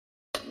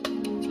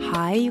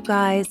Hi, you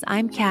guys.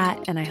 I'm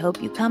Kat, and I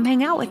hope you come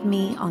hang out with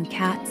me on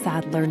Kat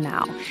Sadler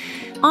Now.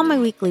 On my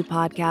weekly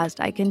podcast,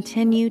 I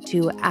continue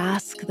to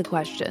ask the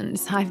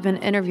questions. I've been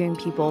interviewing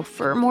people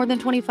for more than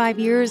 25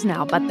 years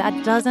now, but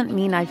that doesn't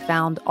mean I've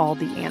found all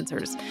the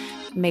answers.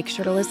 Make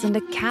sure to listen to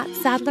Kat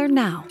Sadler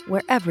Now,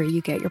 wherever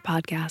you get your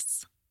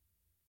podcasts.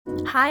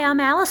 Hi, I'm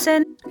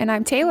Allison. And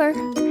I'm Taylor.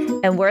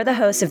 And we're the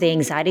hosts of the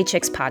Anxiety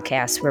Chicks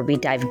podcast, where we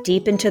dive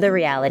deep into the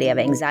reality of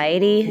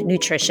anxiety,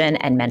 nutrition,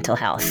 and mental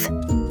health.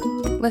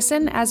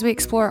 Listen as we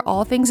explore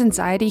all things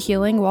anxiety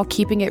healing while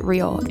keeping it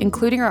real,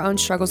 including our own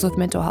struggles with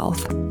mental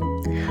health.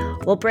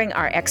 We'll bring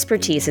our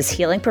expertise as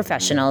healing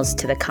professionals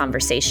to the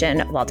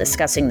conversation while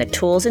discussing the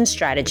tools and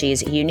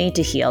strategies you need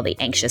to heal the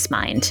anxious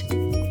mind.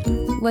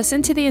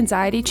 Listen to the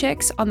Anxiety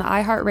Chicks on the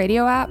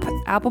iHeartRadio app,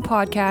 Apple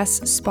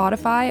Podcasts,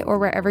 Spotify, or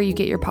wherever you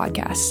get your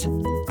podcasts.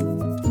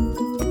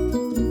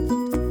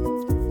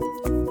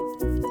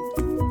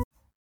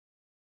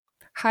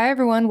 Hi,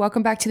 everyone.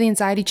 Welcome back to the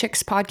Anxiety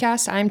Chicks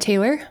podcast. I'm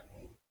Taylor.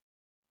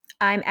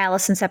 I'm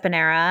Allison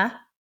Seponara.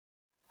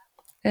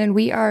 And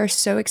we are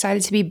so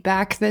excited to be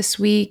back this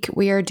week.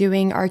 We are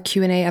doing our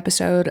Q&A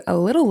episode a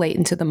little late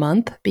into the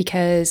month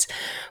because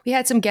we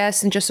had some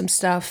guests and just some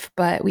stuff,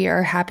 but we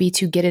are happy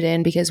to get it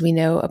in because we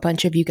know a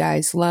bunch of you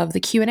guys love the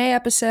Q&A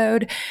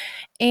episode.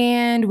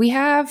 And we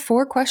have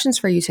 4 questions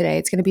for you today.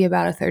 It's going to be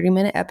about a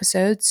 30-minute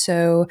episode,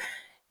 so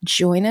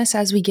join us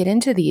as we get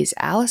into these.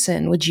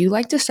 Allison, would you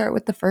like to start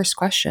with the first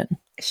question?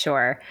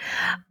 Sure.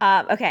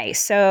 Okay,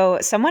 so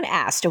someone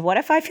asked, what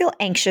if I feel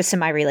anxious in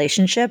my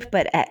relationship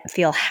but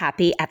feel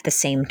happy at the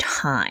same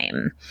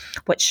time?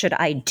 What should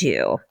I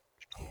do?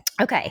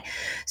 Okay,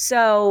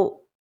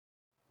 so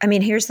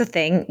here's the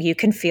thing. You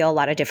can feel a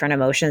lot of different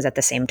emotions at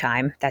the same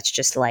time. That's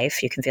just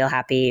life. You can feel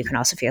happy. You can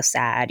also feel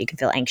sad. You can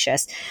feel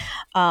anxious.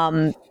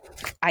 I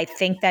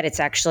think that it's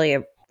actually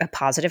a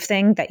positive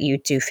thing that you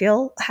do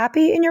feel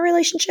happy in your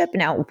relationship.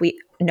 Now,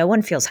 no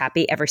one feels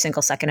happy every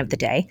single second of the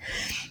day.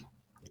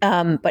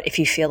 But if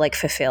you feel like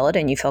fulfilled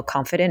and you feel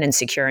confident and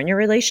secure in your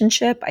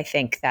relationship, I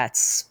think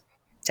that's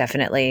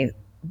definitely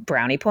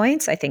brownie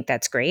points. I think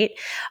that's great.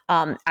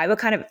 I would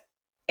kind of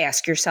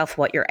ask yourself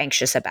what you're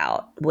anxious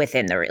about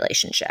within the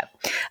relationship.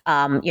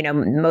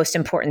 Most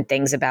important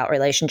things about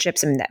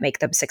relationships and that make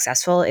them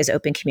successful is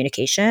open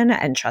communication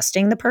and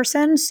trusting the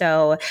person.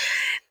 So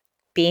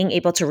being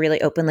able to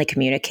really openly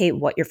communicate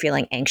what you're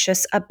feeling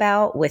anxious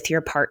about with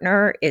your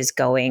partner is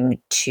going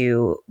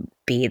to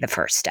be the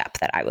first step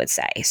that I would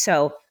say.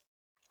 So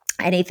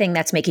anything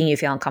that's making you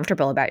feel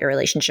uncomfortable about your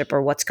relationship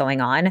or what's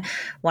going on,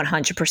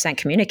 100%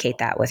 communicate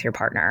that with your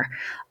partner.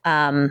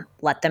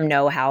 Let them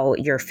know how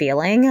you're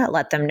feeling.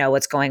 Let them know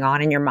what's going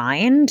on in your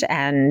mind.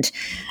 And,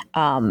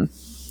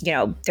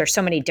 there's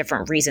so many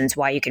different reasons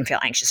why you can feel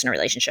anxious in a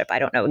relationship. I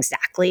don't know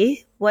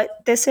exactly what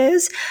this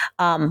is,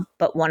 but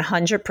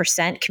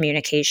 100%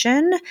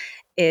 communication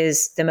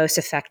is the most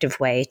effective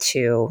way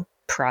to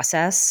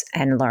process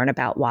and learn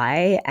about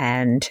why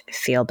and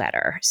feel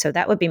better. So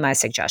that would be my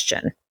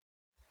suggestion.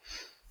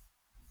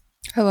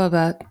 I love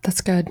that.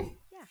 That's good.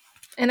 Yeah.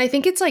 And I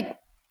think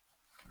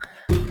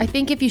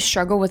if you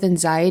struggle with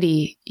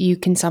anxiety, you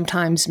can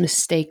sometimes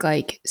mistake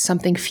like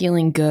something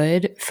feeling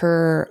good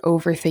for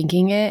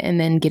overthinking it and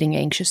then getting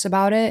anxious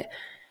about it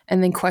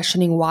and then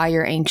questioning why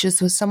you're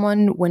anxious with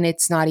someone when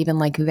it's not even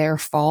like their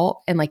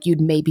fault. And like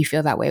you'd maybe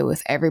feel that way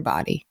with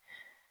everybody.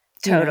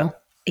 Total.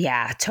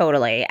 Yeah,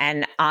 totally.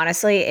 And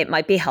honestly, it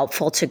might be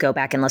helpful to go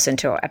back and listen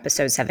to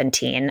episode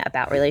 17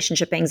 about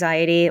relationship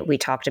anxiety. We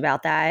talked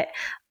about that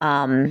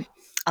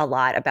a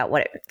lot, about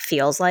what it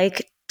feels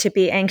like to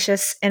be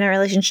anxious in a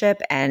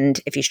relationship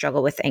and if you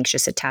struggle with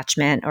anxious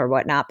attachment or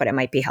whatnot, but it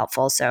might be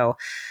helpful. So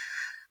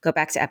go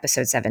back to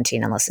episode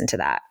 17 and listen to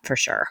that for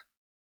sure.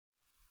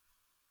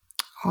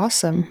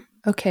 Awesome.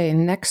 Okay,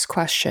 next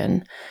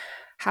question.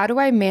 How do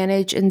I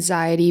manage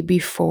anxiety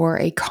before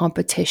a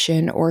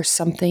competition or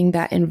something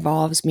that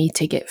involves me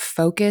to get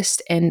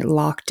focused and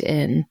locked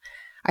in?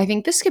 I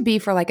think this could be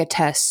for like a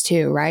test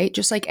too, right?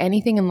 Just like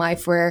anything in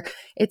life where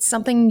it's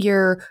something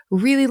you're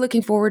really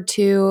looking forward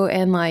to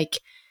and like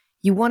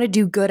you want to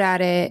do good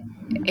at it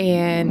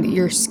and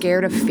you're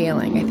scared of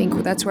failing. I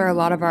think that's where a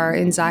lot of our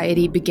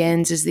anxiety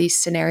begins, is these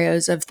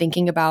scenarios of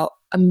thinking about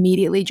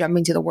immediately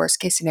jumping to the worst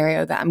case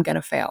scenario that I'm going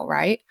to fail,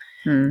 right?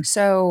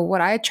 So what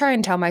I try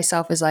and tell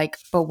myself is like,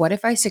 but what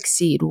if I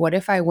succeed? What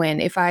if I win?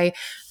 If I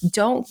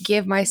don't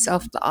give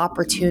myself the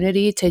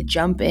opportunity to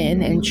jump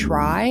in and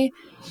try,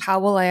 how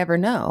will I ever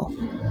know?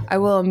 I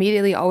will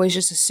immediately always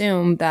just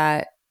assume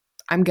that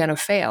I'm going to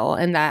fail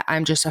and that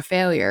I'm just a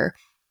failure.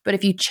 But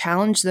if you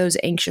challenge those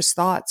anxious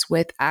thoughts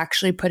with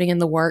actually putting in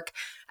the work,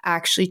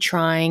 actually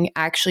trying,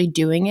 actually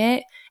doing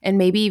it, and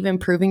maybe even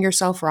proving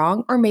yourself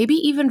wrong, or maybe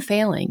even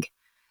failing,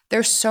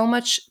 there's so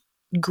much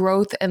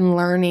growth and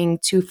learning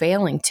to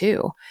failing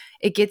too.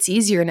 It gets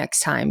easier next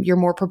time. You're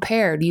more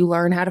prepared. You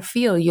learn how to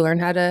feel. You learn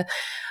how to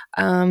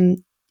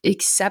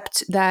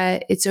accept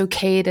that it's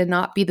okay to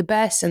not be the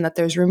best and that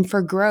there's room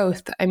for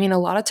growth. I mean, a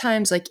lot of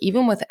times, like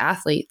even with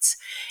athletes,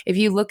 if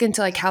you look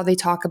into like how they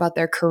talk about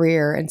their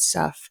career and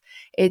stuff,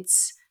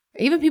 it's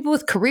even people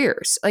with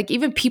careers, like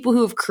even people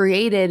who have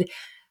created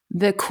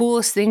the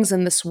coolest things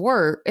in this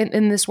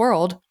in this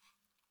world,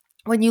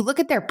 when you look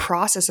at their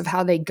process of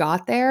how they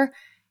got there,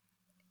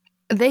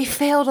 they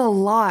failed a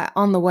lot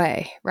on the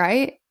way,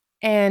 right?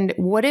 And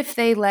what if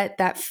they let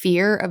that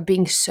fear of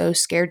being so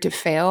scared to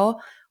fail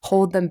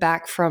hold them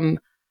back from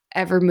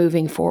ever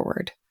moving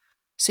forward?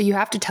 So you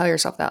have to tell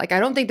yourself that. Like, I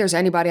don't think there's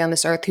anybody on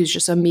this earth who's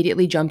just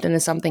immediately jumped into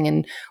something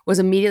and was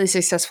immediately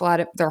successful at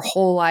it their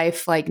whole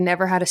life, like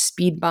never had a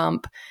speed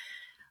bump.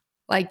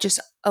 Like, just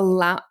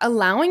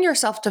allowing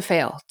yourself to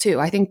fail too.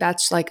 I think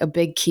that's like a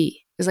big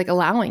key, is like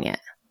allowing it,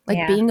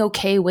 like being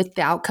okay with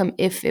the outcome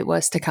if it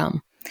was to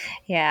come.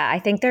 Yeah, I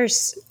think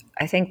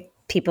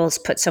people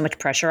put so much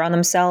pressure on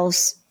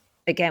themselves.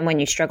 Again, when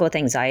you struggle with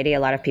anxiety,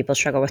 a lot of people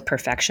struggle with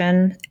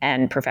perfection,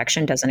 and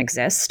perfection doesn't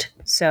exist.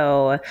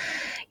 So,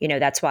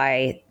 that's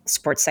why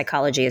sports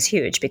psychology is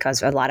huge,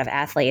 because a lot of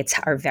athletes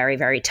are very,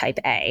 very type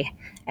A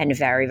and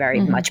very, very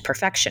much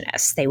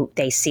perfectionists.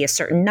 They see a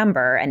certain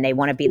number and they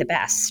want to be the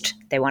best.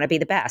 They want to be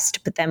the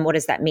best. But then what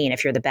does that mean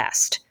if you're the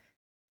best?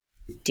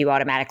 Do you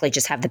automatically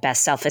just have the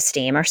best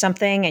self-esteem or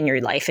something and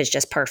your life is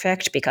just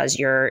perfect because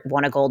you're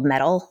won a gold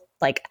medal?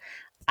 Like,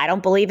 I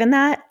don't believe in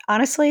that,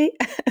 honestly.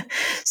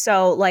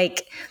 So,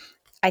 like,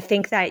 I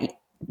think that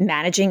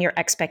managing your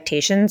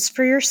expectations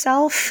for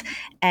yourself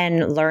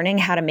and learning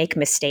how to make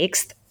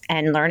mistakes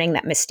and learning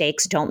that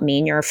mistakes don't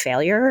mean you're a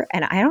failure.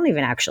 And I don't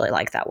even actually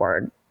like that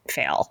word,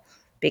 fail.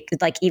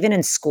 Because, like, even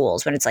in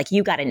schools, when it's like,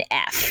 you got an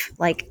F,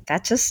 like,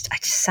 it just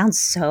sounds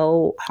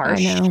so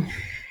harsh. I know.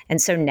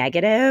 And so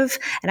negative.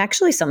 And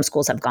actually some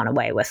schools have gone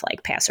away with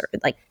like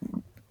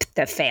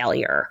the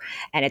failure.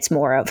 And it's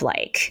more of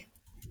like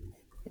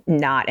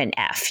not an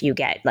F. You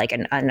get like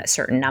a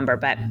certain number.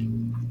 But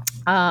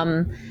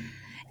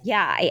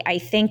I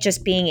think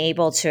just being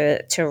able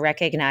to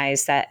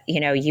recognize that,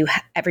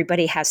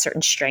 everybody has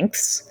certain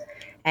strengths,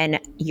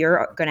 and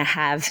you're going to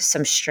have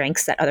some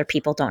strengths that other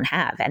people don't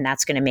have. And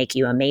that's going to make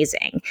you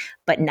amazing.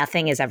 But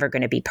nothing is ever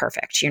going to be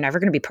perfect. You're never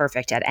going to be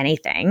perfect at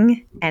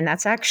anything. And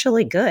that's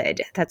actually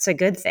good. That's a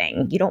good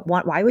thing.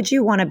 Why would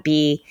you want to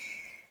be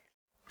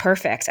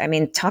perfect? I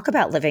mean, talk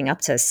about living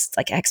up to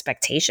like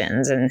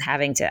expectations and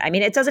having to,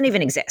 it doesn't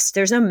even exist.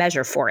 There's no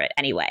measure for it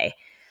anyway.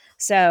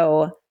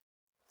 So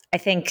I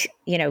think,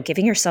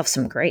 giving yourself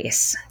some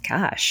grace,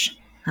 gosh,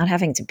 not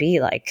having to be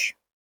like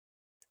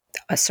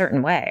a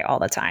certain way all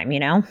the time,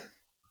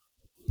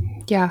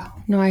 Yeah,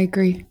 no, I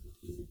agree.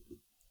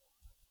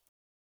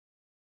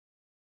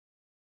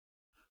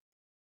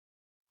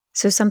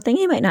 So something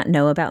you might not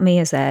know about me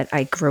is that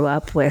I grew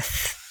up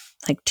with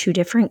like 2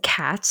 different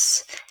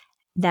cats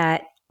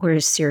that were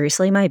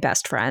seriously my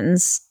best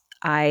friends.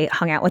 I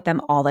hung out with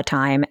them all the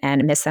time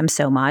and miss them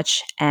so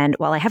much. And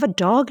while I have a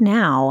dog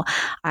now,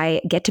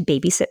 I get to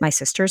babysit my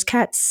sister's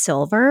cat,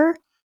 Silver.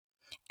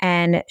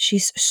 And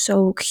she's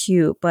so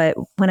cute. But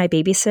when I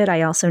babysit,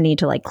 I also need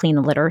to like clean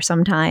the litter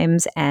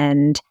sometimes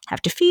and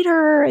have to feed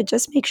her and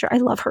just make sure I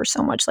love her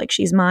so much, like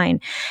she's mine.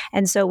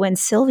 And so when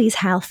Sylvie's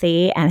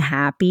healthy and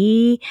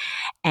happy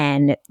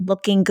and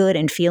looking good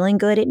and feeling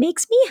good, it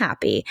makes me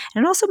happy.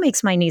 And it also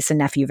makes my niece and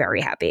nephew very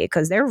happy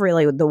because they're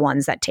really the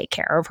ones that take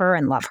care of her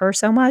and love her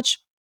so much.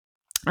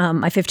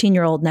 My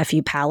 15-year-old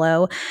nephew,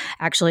 Paolo,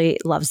 actually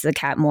loves the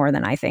cat more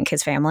than I think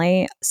his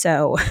family.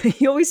 So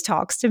he always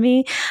talks to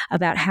me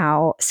about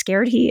how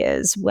scared he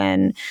is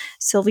when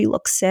Sylvie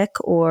looks sick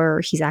or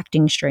he's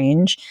acting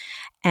strange.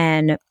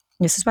 And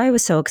this is why I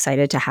was so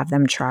excited to have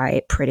them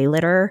try Pretty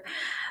Litter.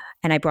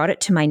 And I brought it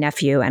to my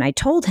nephew and I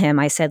told him,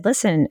 I said,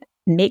 listen,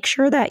 make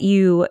sure that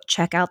you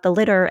check out the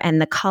litter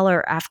and the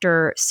color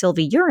after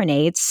Sylvie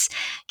urinates.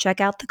 Check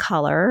out the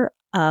color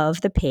of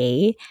the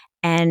pee.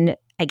 And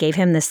I gave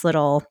him this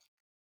little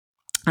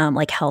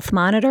like health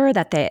monitor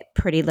that the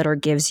Pretty Litter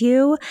gives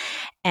you.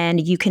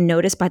 And you can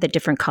notice by the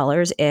different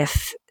colors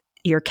if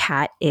your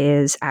cat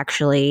is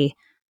actually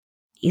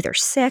either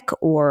sick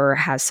or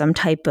has some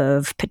type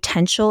of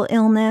potential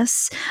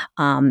illness.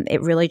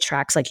 It really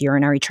tracks like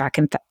urinary tract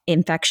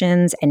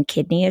infections and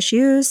kidney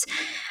issues.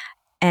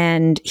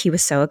 And he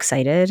was so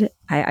excited.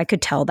 I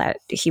could tell that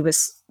he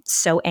was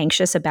so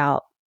anxious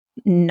about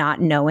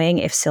not knowing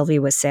if Sylvie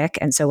was sick.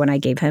 And so when I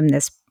gave him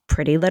this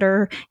Pretty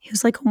Litter, he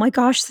was like, oh my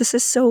gosh, this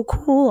is so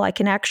cool. We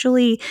can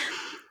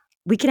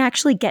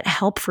actually get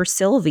help for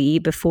Sylvie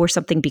before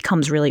something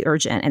becomes really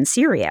urgent and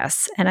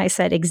serious. And I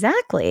said,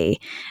 exactly.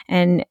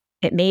 And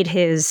it made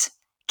his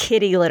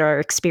kitty litter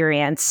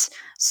experience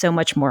so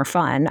much more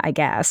fun, I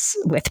guess,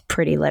 with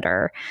Pretty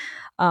Litter.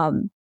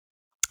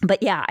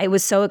 But yeah, I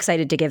was so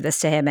excited to give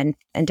this to him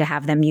and to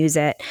have them use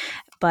it.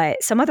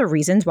 But some other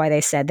reasons why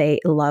they said they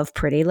love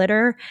Pretty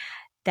Litter,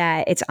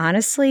 that it's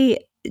honestly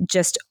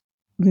just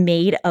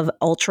made of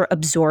ultra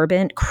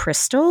absorbent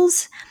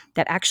crystals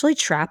that actually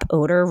trap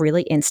odor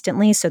really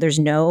instantly. So there's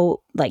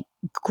no like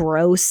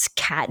gross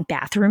cat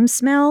bathroom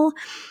smell.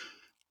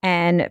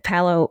 And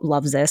Paolo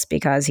loves this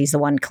because he's the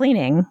one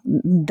cleaning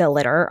the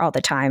litter all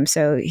the time.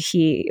 So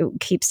he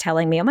keeps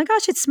telling me, oh my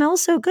gosh, it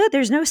smells so good.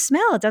 There's no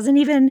smell. It doesn't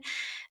even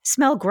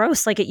smell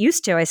gross like it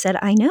used to. I said,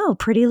 I know,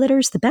 Pretty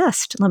Litter's the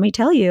best, let me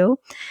tell you.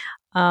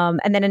 And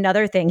then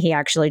another thing he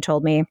actually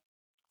told me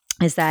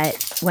is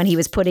that when he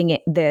was putting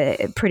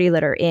the Pretty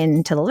Litter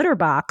into the litter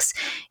box,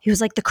 he was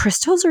like, the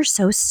crystals are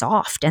so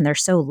soft and they're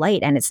so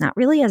light and it's not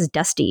really as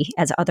dusty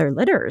as other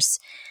litters.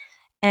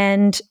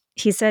 And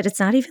he said, it's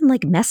not even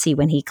like messy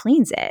when he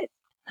cleans it.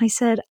 I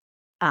said,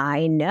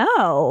 I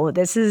know.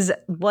 This is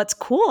what's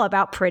cool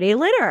about Pretty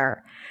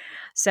Litter.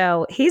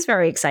 So he's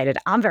very excited.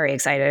 I'm very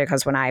excited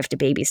because when I have to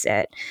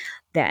babysit,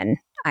 then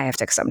I have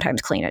to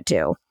sometimes clean it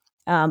too.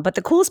 But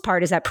the coolest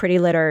part is that Pretty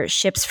Litter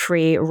ships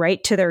free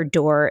right to their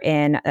door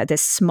in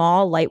this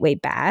small,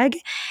 lightweight bag.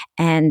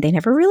 And they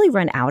never really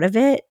run out of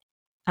it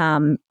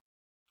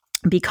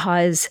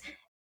because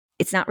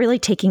it's not really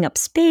taking up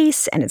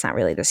space and it's not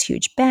really this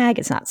huge bag.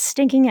 It's not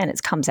stinking and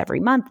it comes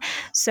every month.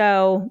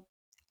 So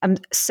I'm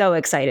so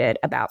excited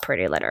about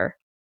Pretty Litter.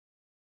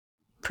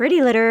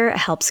 Pretty Litter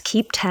helps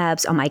keep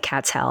tabs on my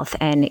cat's health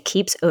and it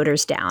keeps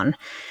odors down.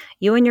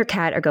 You and your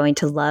cat are going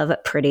to love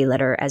Pretty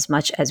Litter as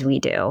much as we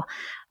do.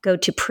 Go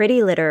to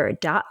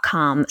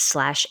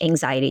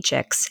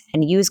prettylitter.com/anxietychicks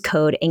and use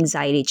code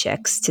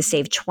anxietychicks to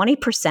save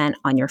 20%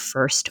 on your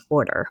first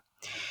order.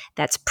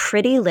 That's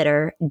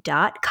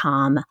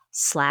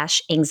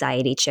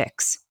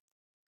prettylitter.com/anxietychicks.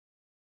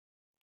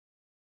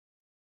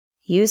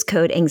 Use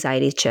code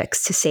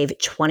anxietychicks to save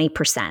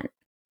 20%.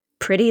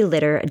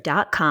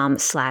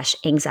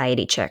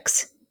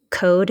 prettylitter.com/anxietychicks.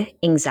 Code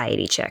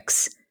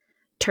anxietychicks.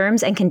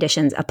 Terms and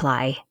conditions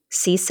apply.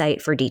 See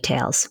site for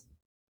details.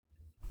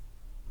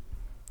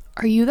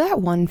 Are you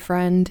that one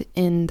friend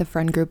in the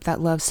friend group that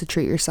loves to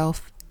treat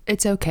yourself?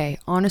 It's okay.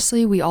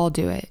 Honestly, we all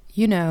do it.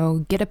 You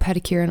know, get a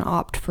pedicure and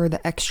opt for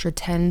the extra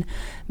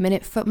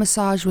 10-minute foot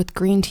massage with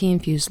green tea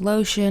infused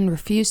lotion,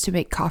 refuse to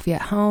make coffee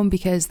at home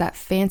because that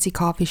fancy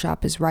coffee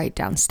shop is right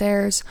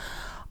downstairs.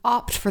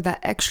 Opt for that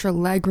extra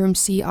legroom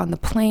seat on the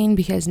plane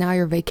because now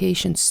your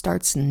vacation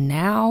starts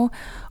now.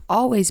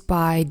 Always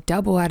buy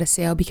double at a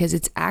sale because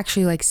it's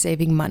actually like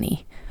saving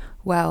money.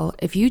 Well,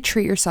 if you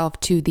treat yourself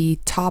to the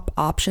top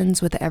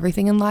options with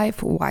everything in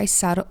life, why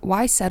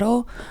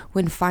settle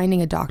when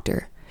finding a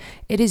doctor?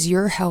 It is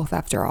your health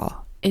after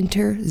all.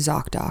 Enter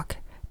ZocDoc,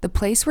 the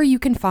place where you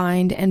can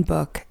find and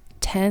book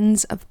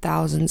tens of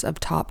thousands of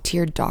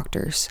top-tiered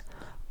doctors,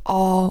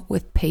 all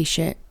with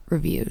patient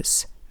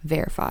reviews,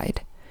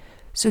 verified.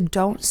 So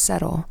don't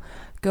settle.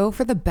 Go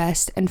for the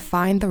best and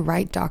find the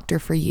right doctor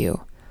for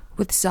you.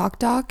 With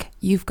ZocDoc,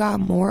 you've got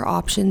more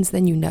options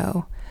than you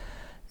know.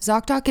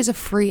 ZocDoc is a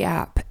free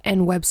app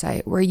and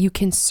website where you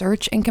can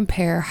search and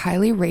compare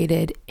highly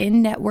rated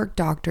in-network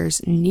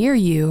doctors near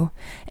you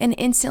and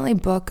instantly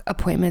book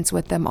appointments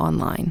with them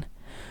online.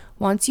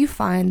 Once you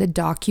find the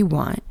doc you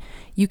want,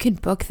 you can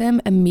book them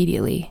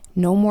immediately.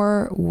 No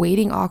more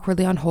waiting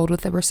awkwardly on hold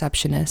with a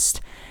receptionist.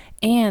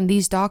 And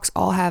these docs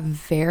all have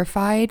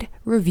verified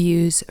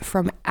reviews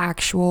from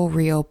actual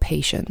real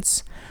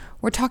patients.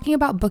 We're talking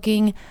about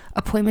booking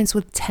appointments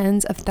with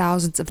tens of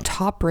thousands of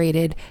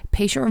top-rated,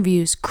 patient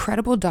reviews,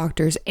 credible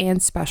doctors,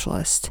 and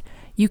specialists.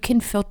 You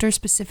can filter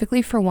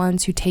specifically for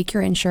ones who take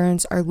your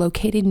insurance, are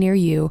located near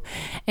you,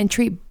 and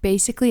treat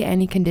basically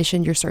any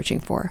condition you're searching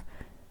for.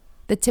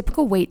 The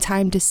typical wait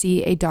time to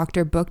see a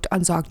doctor booked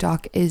on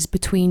ZocDoc is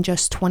between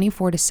just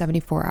 24 to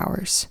 74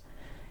 hours.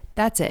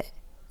 That's it.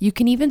 You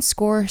can even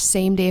score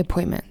same-day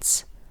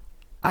appointments.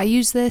 I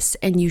use this,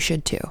 and you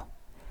should too.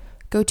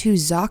 Go to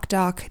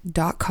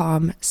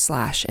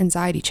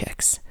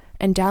ZocDoc.com/anxietychicks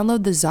and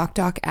download the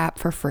ZocDoc app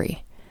for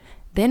free.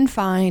 Then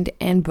find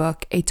and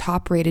book a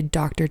top-rated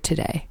doctor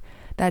today.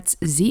 That's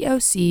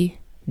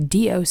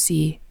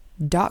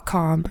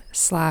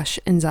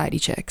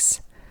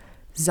ZocDoc.com/anxietychicks.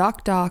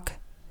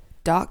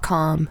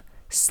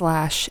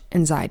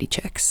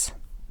 ZocDoc.com/anxietychicks.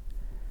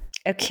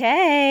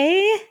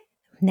 Okay.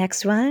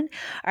 Next one.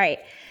 All right.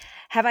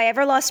 Have I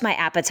ever lost my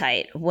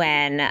appetite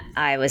when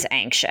I was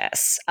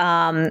anxious?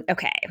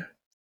 Okay.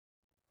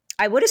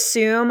 I would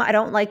assume, I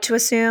don't like to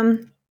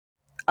assume,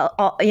 a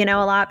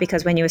lot,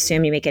 because when you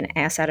assume, you make an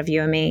ass out of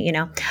you and me,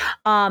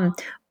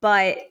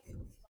 but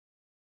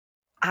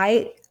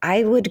I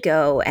would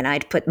go and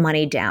I'd put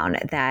money down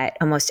that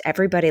almost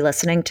everybody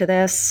listening to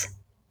this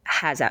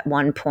has at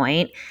one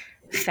point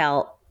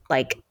felt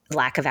like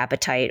lack of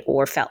appetite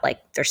or felt like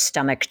their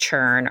stomach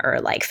churn or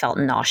like felt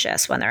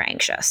nauseous when they're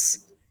anxious.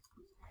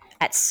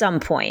 At some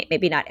point,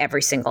 maybe not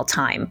every single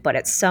time, but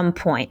at some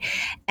point.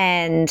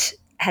 And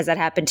has that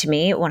happened to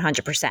me?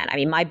 100%. I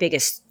mean,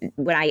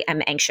 when I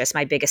am anxious,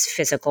 my biggest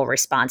physical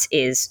response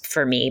is,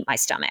 for me, my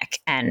stomach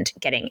and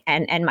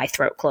and my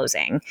throat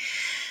closing.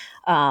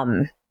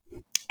 And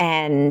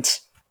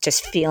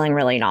just feeling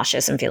really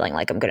nauseous and feeling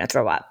like I'm going to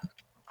throw up.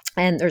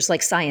 And there's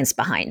like science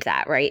behind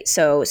that, right?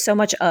 So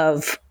much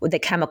of the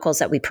chemicals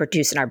that we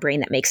produce in our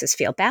brain that makes us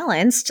feel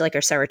balanced, like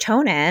our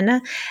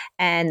serotonin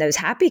and those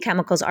happy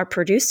chemicals, are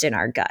produced in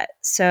our gut.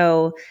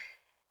 So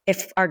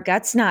if our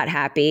gut's not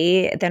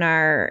happy, then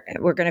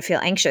we're going to feel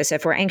anxious.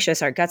 If we're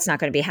anxious, our gut's not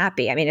going to be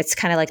happy. I mean, it's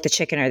kind of like the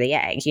chicken or the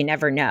egg. You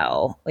never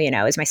know,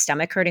 is my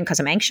stomach hurting because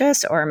I'm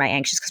anxious, or am I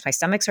anxious because my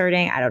stomach's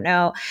hurting? I don't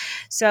know.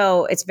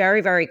 So it's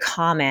very, very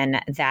common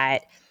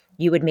that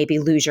you would maybe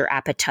lose your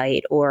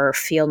appetite or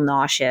feel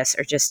nauseous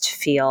or just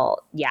feel,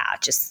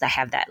 just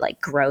have that like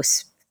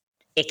gross,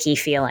 icky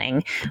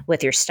feeling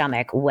with your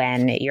stomach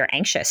when you're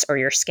anxious or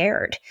you're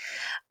scared.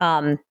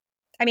 I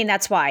mean,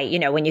 that's why,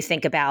 when you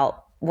think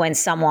about when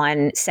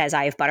someone says,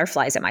 I have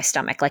butterflies in my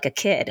stomach, like a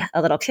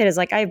little kid is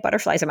like, I have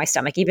butterflies in my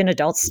stomach. Even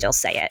adults still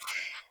say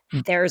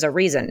it. There's a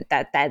reason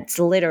that's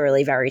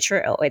literally very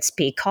true. It's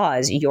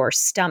because your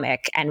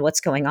stomach and what's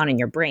going on in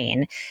your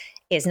brain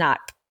is not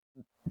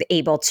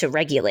able to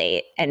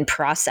regulate and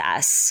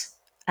process,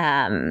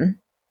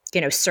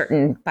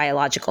 certain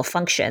biological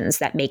functions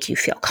that make you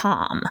feel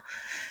calm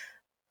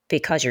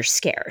because you're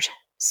scared.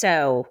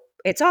 So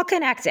it's all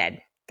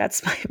connected.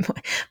 That's my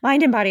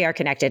mind and body are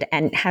connected.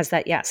 And has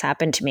that, yes,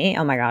 happened to me?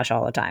 Oh my gosh,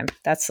 all the time.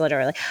 That's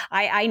literally,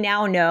 I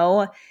now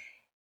know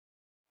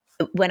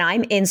when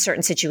I'm in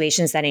certain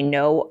situations that I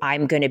know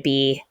I'm going to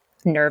be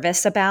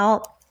nervous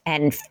about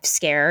and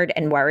scared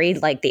and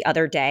worried. Like the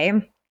other day,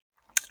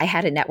 I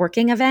had a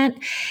networking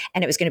event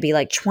and it was going to be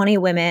like 20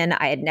 women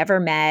I had never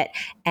met.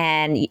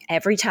 And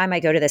every time I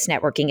go to this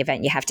networking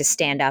event, you have to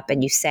stand up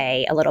and you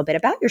say a little bit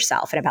about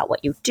yourself and about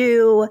what you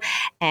do.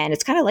 And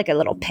it's kind of like a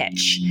little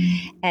pitch.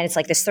 And it's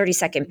like this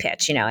 30-second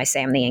pitch. I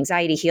say I'm the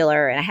anxiety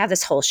healer and I have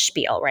this whole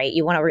spiel, right?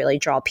 You want to really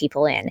draw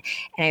people in. And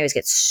I always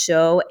get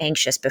so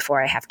anxious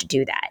before I have to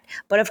do that.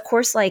 But of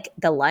course, like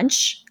the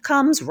lunch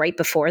comes right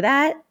before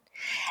that.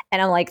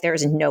 And I'm like,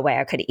 there's no way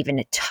I could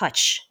even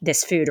touch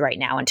this food right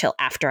now until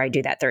after I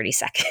do that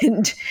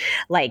 30-second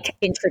like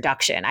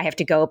introduction. I have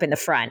to go up in the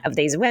front of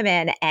these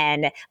women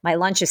and my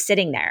lunch is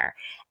sitting there.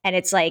 And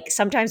it's like,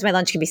 sometimes my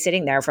lunch can be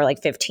sitting there for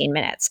like 15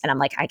 minutes. And I'm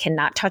like, I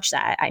cannot touch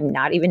that. I'm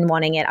not even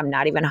wanting it. I'm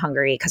not even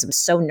hungry because I'm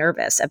so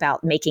nervous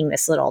about making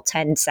this little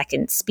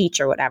 10-second speech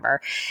or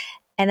whatever.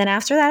 And then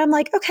after that, I'm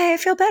like, okay, I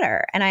feel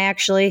better. And I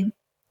actually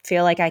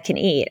feel like I can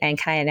eat and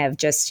kind of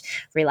just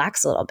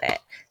relax a little bit.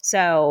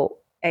 So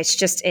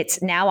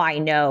it's now I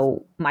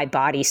know my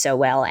body so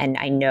well. And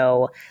I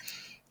know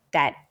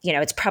that,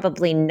 it's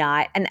probably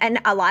not. And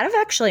a lot of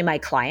actually my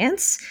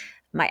clients,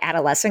 my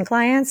adolescent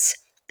clients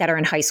that are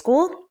in high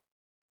school,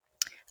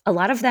 a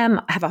lot of them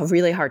have a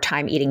really hard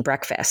time eating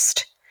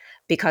breakfast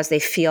because they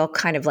feel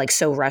kind of like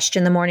so rushed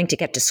in the morning to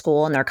get to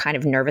school and they're kind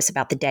of nervous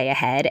about the day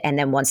ahead. And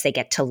then once they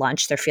get to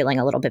lunch, they're feeling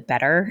a little bit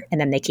better and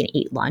then they can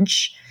eat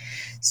lunch.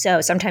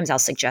 So sometimes I'll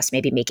suggest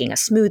maybe making a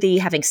smoothie,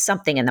 having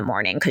something in the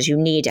morning because you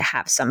need to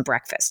have some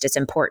breakfast. It's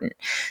important.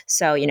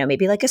 So,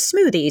 maybe like a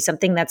smoothie,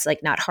 something that's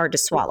like not hard to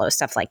swallow,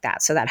 stuff like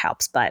that. So that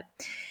helps. But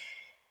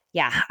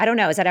yeah, I don't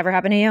know. Has that ever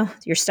happened to you?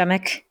 Your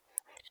stomach?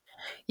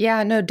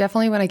 Yeah, no,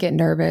 definitely when I get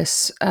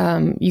nervous,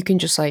 you can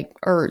just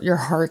or your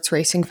heart's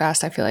racing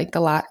fast. I feel like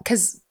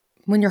because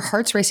when your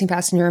heart's racing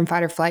fast and you're in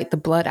fight or flight, the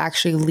blood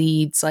actually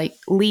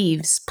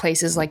leaves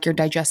places like your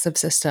digestive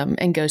system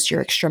and goes to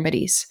your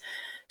extremities.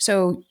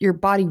 So your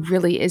body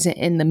really isn't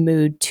in the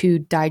mood to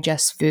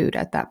digest food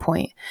at that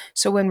point.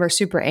 So when we're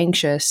super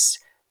anxious,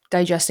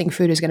 digesting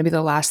food is going to be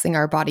the last thing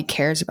our body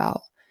cares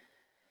about.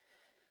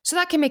 So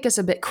that can make us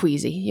a bit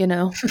queasy,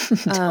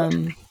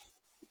 Totally.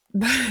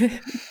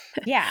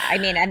 Yeah, I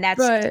mean, and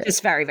that's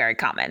just very, very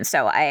common.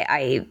 So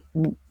I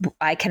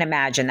can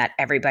imagine that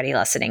everybody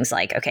listening's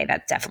like, okay,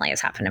 that definitely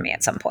has happened to me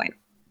at some point.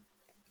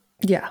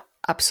 Yeah,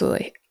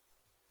 absolutely.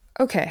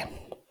 Okay.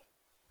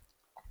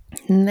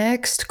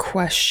 Next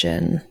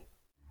question.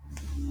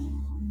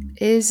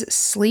 Is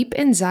sleep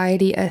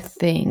anxiety a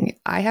thing?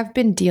 I have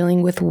been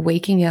dealing with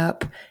waking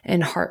up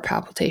and heart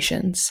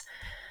palpitations.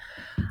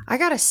 I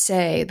gotta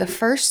say, the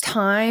first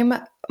time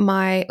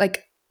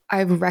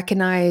I've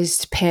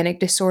recognized panic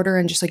disorder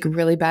and just like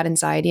really bad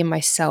anxiety in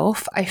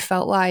myself, I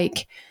felt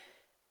like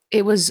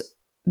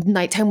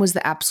nighttime was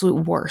the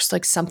absolute worst.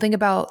 Like something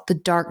about the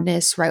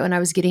darkness right when I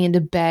was getting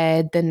into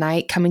bed, the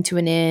night coming to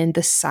an end,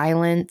 the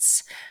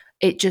silence,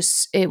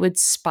 it would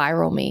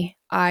spiral me.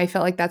 I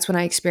felt like that's when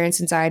I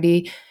experienced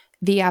anxiety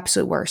the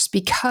absolute worst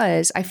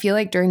because I feel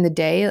like during the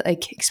day,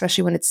 like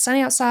especially when it's sunny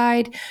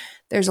outside,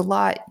 there's a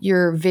lot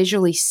you're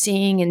visually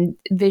seeing and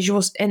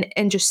visuals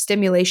and just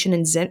stimulation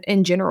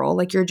in general.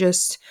 Like you're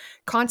just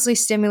constantly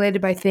stimulated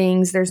by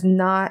things.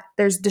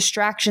 There's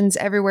distractions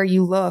everywhere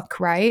you look,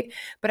 right?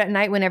 But at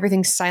night when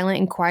everything's silent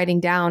and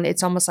quieting down,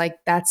 it's almost like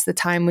that's the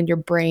time when your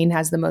brain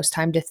has the most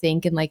time to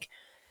think and like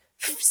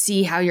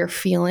see how you're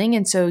feeling.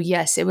 And so,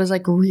 yes, it was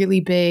like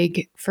really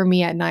big for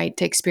me at night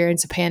to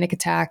experience a panic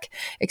attack,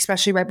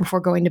 especially right before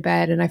going to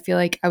bed. And I feel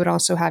like I would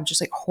also have just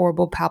like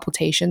horrible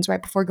palpitations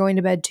right before going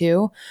to bed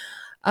too.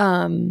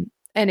 And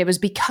it was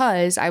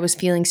because I was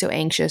feeling so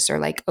anxious or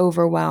like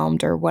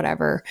overwhelmed or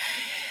whatever.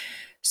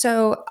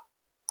 So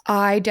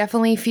I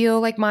definitely feel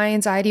like my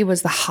anxiety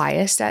was the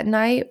highest at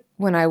night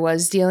when I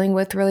was dealing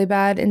with really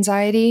bad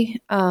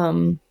anxiety.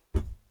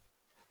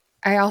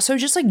 I also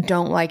just like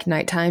don't like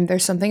nighttime.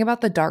 There's something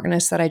about the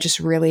darkness that I just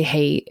really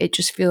hate. It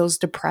just feels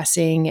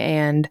depressing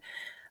and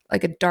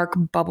like a dark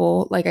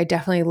bubble. Like I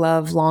definitely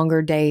love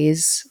longer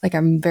days. Like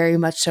I'm very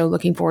much so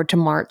looking forward to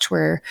March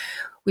where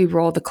we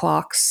roll the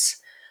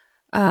clocks.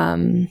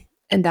 Um,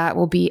 and that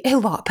will be a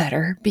lot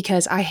better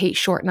because I hate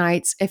short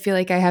nights. I feel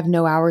like I have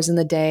no hours in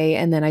the day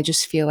and then I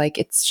just feel like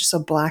it's just a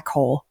black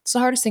hole. It's the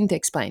hardest thing to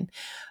explain.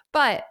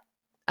 But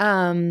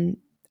Allison,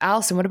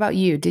 what about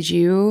you? Did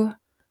you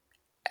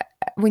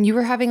when you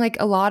were having like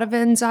a lot of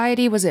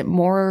anxiety, was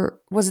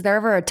there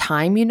ever a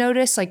time you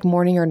noticed like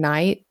morning or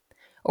night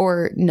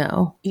or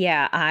no?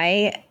 Yeah,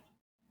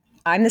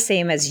 I'm the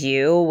same as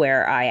you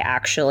where I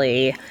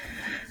actually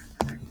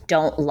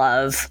don't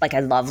love, like,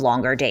 I love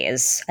longer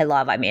days.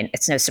 I mean,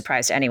 it's no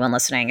surprise to anyone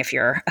listening if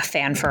you're a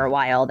fan for a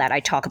while that I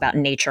talk about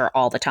nature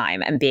all the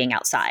time and being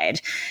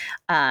outside.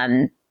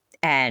 Um,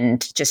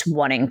 and just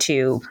wanting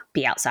to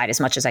be outside as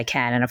much as I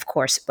can. And of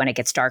course, when it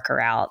gets darker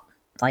out,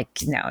 like,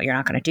 no, you're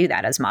not going to do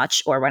that as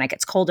much, or when it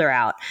gets colder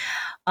out.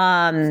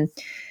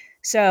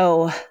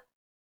 So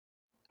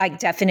I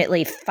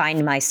definitely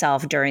find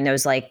myself during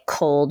those like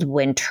cold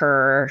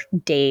winter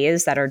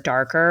days that are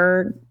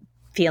darker,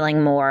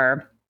 feeling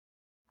more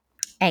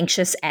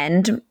anxious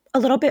and a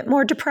little bit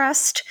more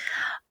depressed.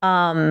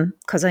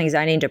 Because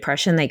anxiety and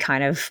depression, they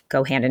kind of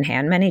go hand in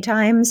hand many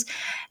times.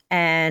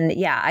 And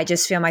yeah, I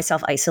just feel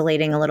myself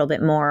isolating a little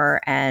bit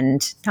more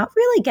and not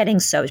really getting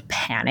so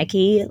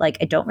panicky. Like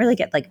I don't really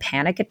get like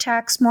panic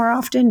attacks more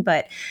often,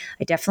 but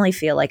I definitely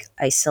feel like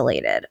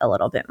isolated a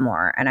little bit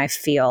more. And I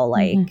feel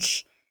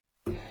like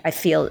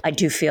I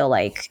do feel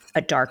like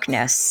a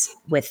darkness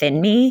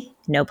within me,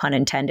 no pun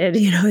intended.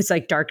 It's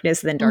like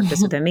darkness, then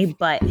darkness within me.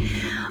 But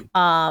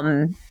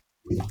um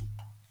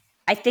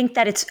I think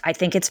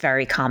it's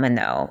very common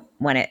though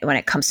when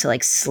it comes to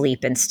like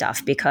sleep and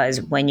stuff,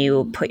 because when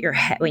you put your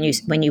head when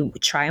you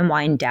try and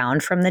wind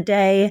down from the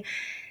day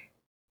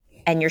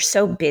and you're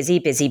so busy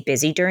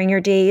during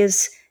your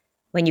days,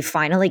 when you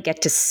finally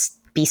get to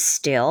be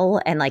still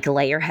and like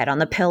lay your head on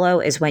the pillow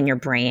is when your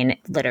brain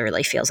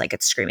literally feels like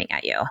it's screaming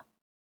at you.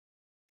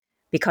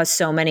 Because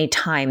so many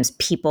times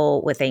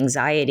people with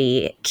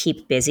anxiety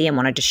keep busy and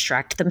want to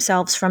distract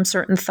themselves from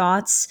certain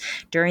thoughts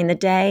during the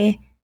day,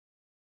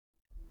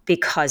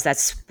 because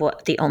that's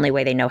what the only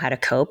way they know how to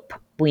cope.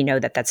 We know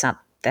that that's not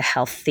the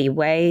healthy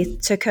way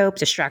to cope.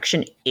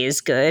 Distraction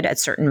is good at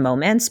certain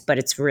moments, but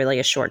it's really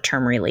a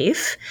short-term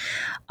relief.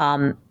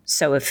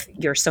 So if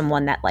you're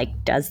someone that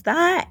like does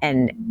that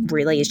and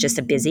really is just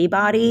a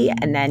busybody,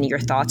 and then your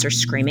thoughts are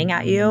screaming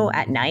at you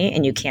at night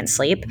and you can't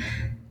sleep,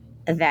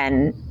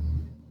 then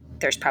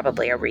there's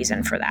probably a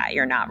reason for that.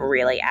 You're not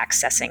really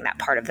accessing that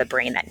part of the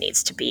brain that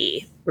needs to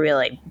be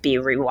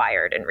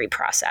rewired and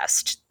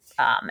reprocessed.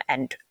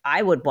 And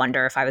I would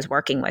wonder, if I was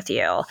working with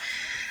you,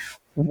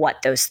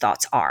 what those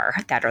thoughts are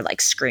that are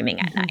like screaming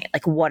at night.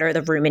 Like, what are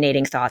the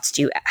ruminating thoughts?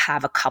 Do you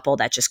have a couple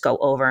that just go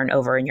over and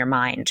over in your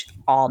mind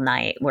all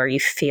night where you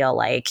feel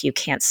like you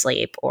can't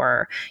sleep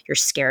or you're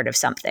scared of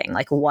something?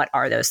 Like, what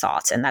are those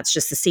thoughts? And that's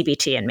just the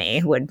CBT in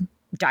me would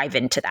dive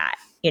into that,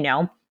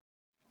 Yeah.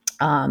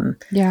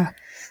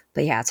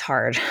 But yeah, it's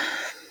hard.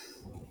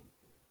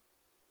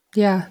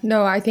 Yeah,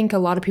 no, I think a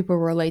lot of people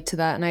relate to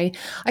that. And I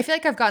feel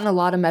like I've gotten a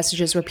lot of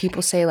messages where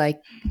people say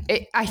like,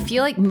 I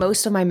feel like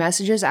most of my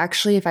messages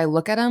actually, if I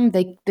look at them,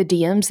 the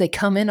DMs, they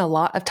come in a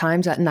lot of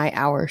times at night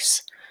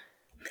hours.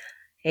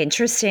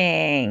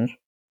 Interesting.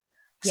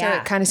 So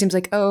it kind of seems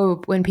like,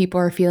 oh, when people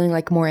are feeling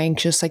like more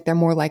anxious, like they're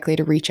more likely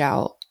to reach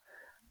out.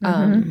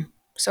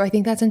 So I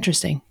think that's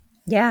interesting.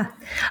 Yeah.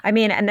 I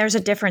mean, and there's a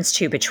difference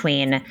too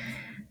between,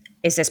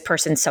 is this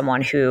person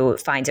someone who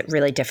finds it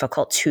really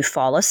difficult to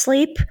fall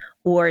asleep,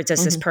 or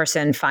does this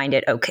person find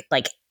it okay,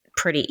 like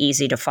pretty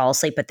easy to fall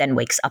asleep, but then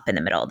wakes up in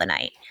the middle of the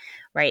night,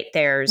 right?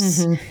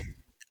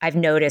 I've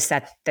noticed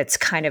that that's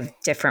kind of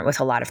different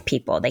with a lot of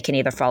people. They can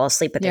either fall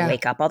asleep, but they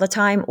wake up all the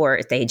time, or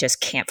they just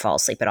can't fall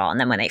asleep at all. And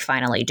then when they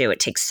finally do, it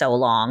takes so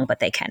long, but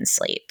they can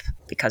sleep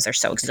because they're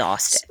so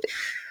exhausted.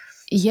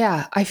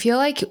 Yeah, I feel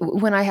like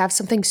when I have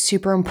something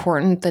super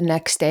important the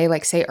next day,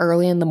 like say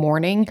early in the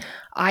morning,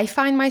 I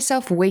find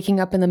myself waking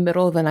up in the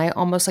middle of the night,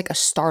 almost like a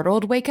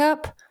startled wake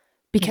up,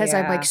 because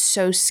I'm like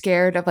so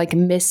scared of like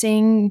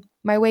missing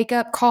my wake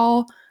up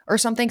call or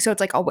something. So it's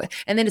like,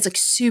 and then it's like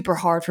super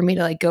hard for me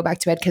to like go back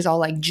to bed because I'll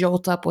like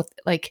jolt up with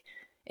like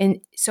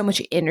in so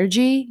much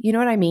energy. You know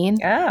what I mean?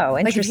 Oh,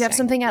 interesting. Like if you have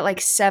something at like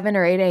 7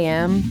 or 8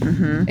 a.m.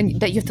 And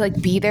that you have to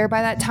like be there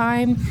by that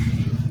time,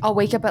 I'll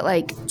wake up at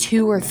like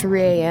 2 or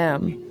 3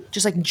 a.m.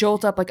 just like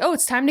jolt up like, oh,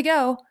 it's time to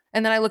go.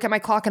 And then I look at my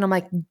clock and I'm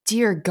like,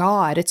 dear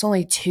God, it's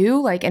only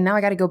 2. Like, and now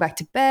I got to go back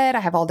to bed. I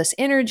have all this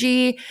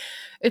energy.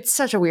 It's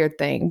such a weird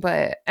thing,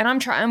 and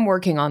I'm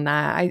working on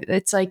that.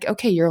 It's like,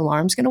 okay, your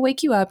alarm's going to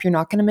wake you up. You're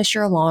not going to miss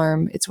your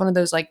alarm. It's one of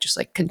those like, just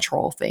like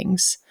control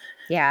things.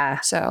 Yeah.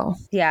 So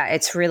yeah,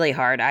 it's really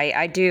hard.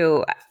 I've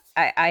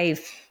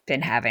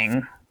been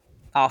having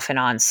off and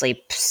on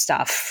sleep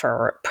stuff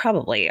for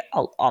probably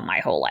all my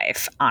whole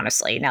life,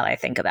 honestly, now that I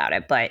think about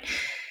it. But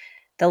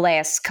the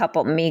last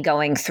couple, me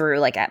going through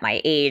like at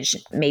my age,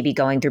 maybe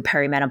going through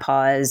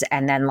perimenopause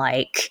and then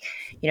like,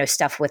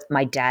 stuff with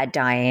my dad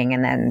dying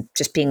and then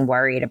just being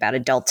worried about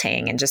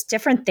adulting and just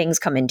different things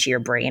come into your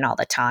brain all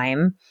the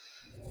time.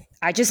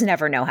 I just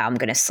never know how I'm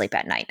going to sleep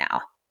at night now.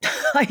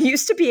 I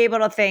used to be able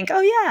to think, oh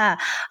yeah,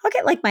 I'll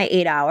get like my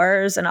 8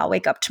 hours and I'll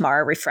wake up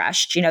tomorrow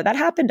refreshed. That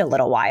happened for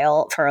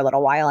a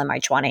little while in my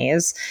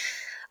 20s.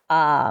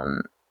 Now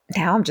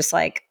I'm just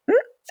like,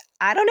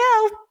 I don't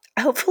know.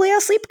 Hopefully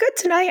I'll sleep good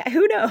tonight.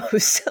 Who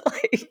knows?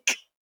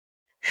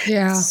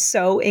 Yeah.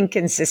 So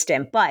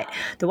inconsistent. But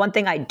the one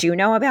thing I do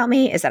know about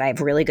me is that I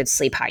have really good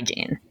sleep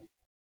hygiene.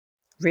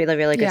 Really,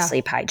 really good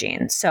sleep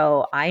hygiene.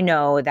 So I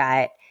know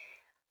that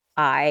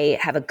I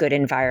have a good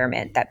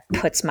environment that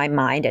puts my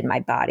mind and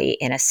my body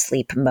in a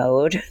sleep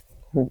mode.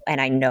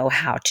 And I know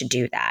how to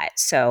do that.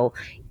 So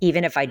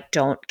even if I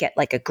don't get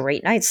like a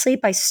great night's sleep,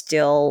 I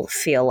still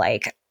feel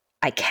like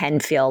I can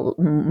feel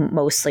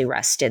mostly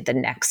rested the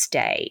next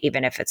day,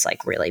 even if it's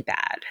like really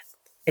bad.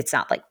 It's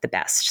not like the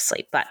best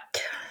sleep, but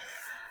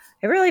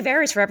it really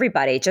varies for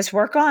everybody. Just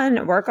work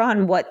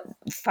on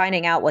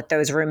finding out what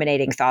those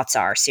ruminating thoughts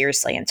are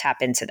seriously and tap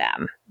into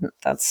them.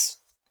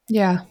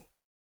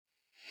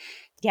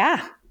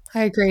 Yeah,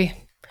 I agree.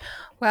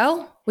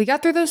 Well, we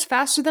got through those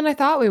faster than I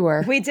thought we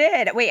were. We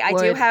did. Wait,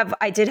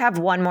 I did have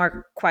one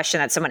more question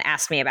that someone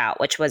asked me about,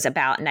 which was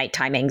about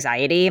nighttime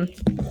anxiety.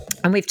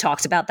 And we've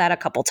talked about that a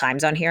couple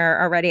times on here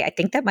already. I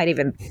think that might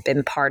even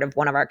been part of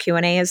one of our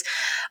Q&As.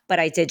 But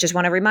I did just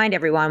want to remind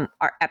everyone,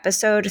 our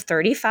episode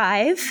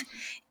 35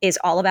 is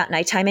all about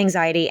nighttime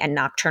anxiety and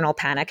nocturnal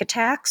panic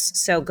attacks.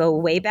 So go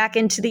way back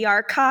into the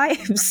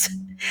archives.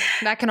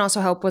 That can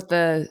also help with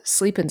the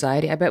sleep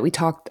anxiety. I bet we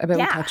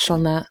touched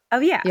on that. Oh,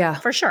 yeah. Yeah.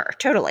 For sure.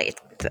 Totally.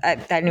 I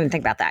didn't even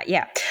think about that.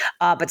 Yeah.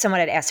 But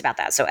someone had asked about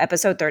that. So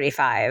episode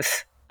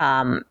 35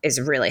 is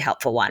a really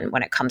helpful one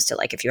when it comes to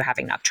like if you're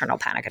having nocturnal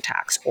panic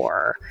attacks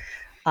or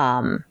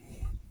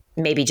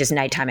maybe just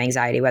nighttime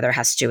anxiety, whether it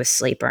has to do with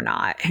sleep or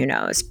not. Who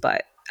knows?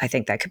 But I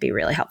think that could be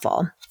really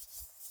helpful.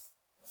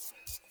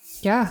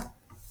 Yeah.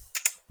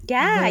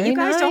 Yeah, very you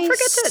guys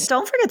nice.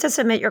 don't forget to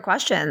submit your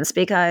questions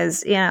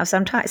because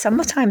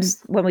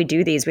sometimes when we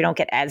do these we don't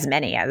get as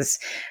many as,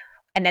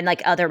 and then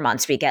like other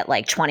months we get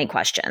like 20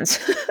 questions.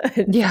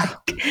 Yeah.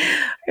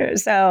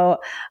 So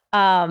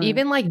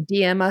even like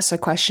DM us a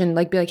question,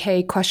 like be like,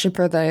 hey, question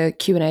for the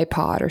Q&A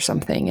pod or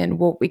something, and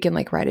we can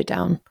like write it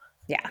down.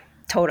 Yeah,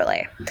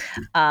 totally.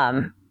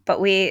 But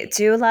we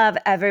do love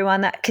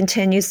everyone that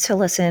continues to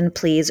listen.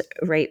 Please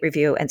rate,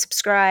 review, and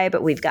subscribe.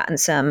 We've gotten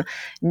some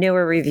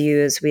newer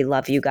reviews. We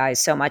love you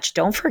guys so much.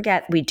 Don't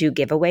forget, we do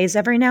giveaways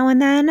every now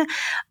and then.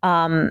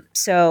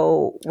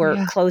 So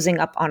we're closing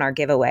up on our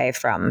giveaway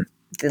from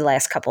the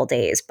last couple of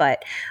days,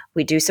 but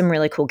we do some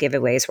really cool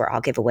giveaways where I'll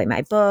give away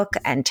my book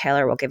and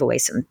Taylor will give away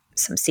some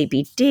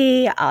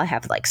CBD. I'll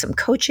have like some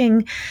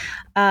coaching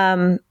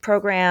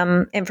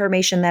program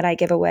information that I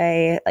give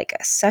away, like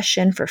a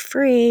session for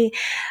free.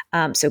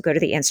 So go to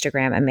the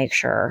Instagram and make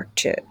sure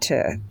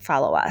to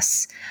follow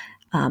us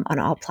on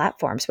all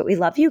platforms. But we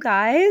love you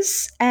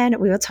guys and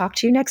we will talk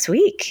to you next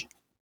week.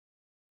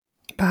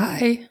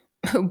 Bye.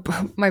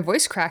 My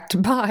voice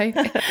cracked.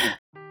 Bye.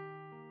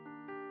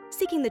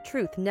 Seeking the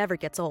truth never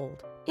gets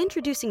old.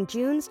 Introducing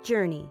June's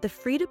Journey, the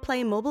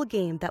free-to-play mobile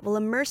game that will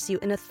immerse you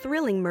in a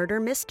thrilling murder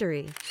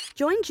mystery.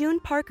 Join June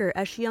Parker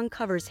as she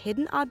uncovers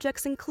hidden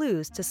objects and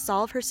clues to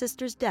solve her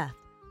sister's death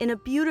in a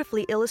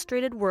beautifully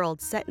illustrated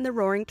world set in the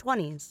Roaring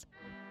 '20s.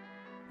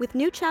 With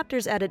new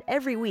chapters added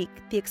every week,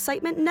 the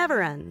excitement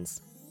never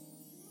ends.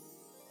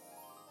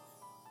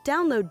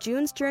 Download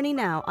June's Journey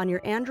now on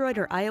your Android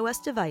or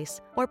iOS device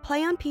or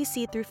play on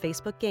PC through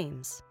Facebook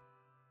Games.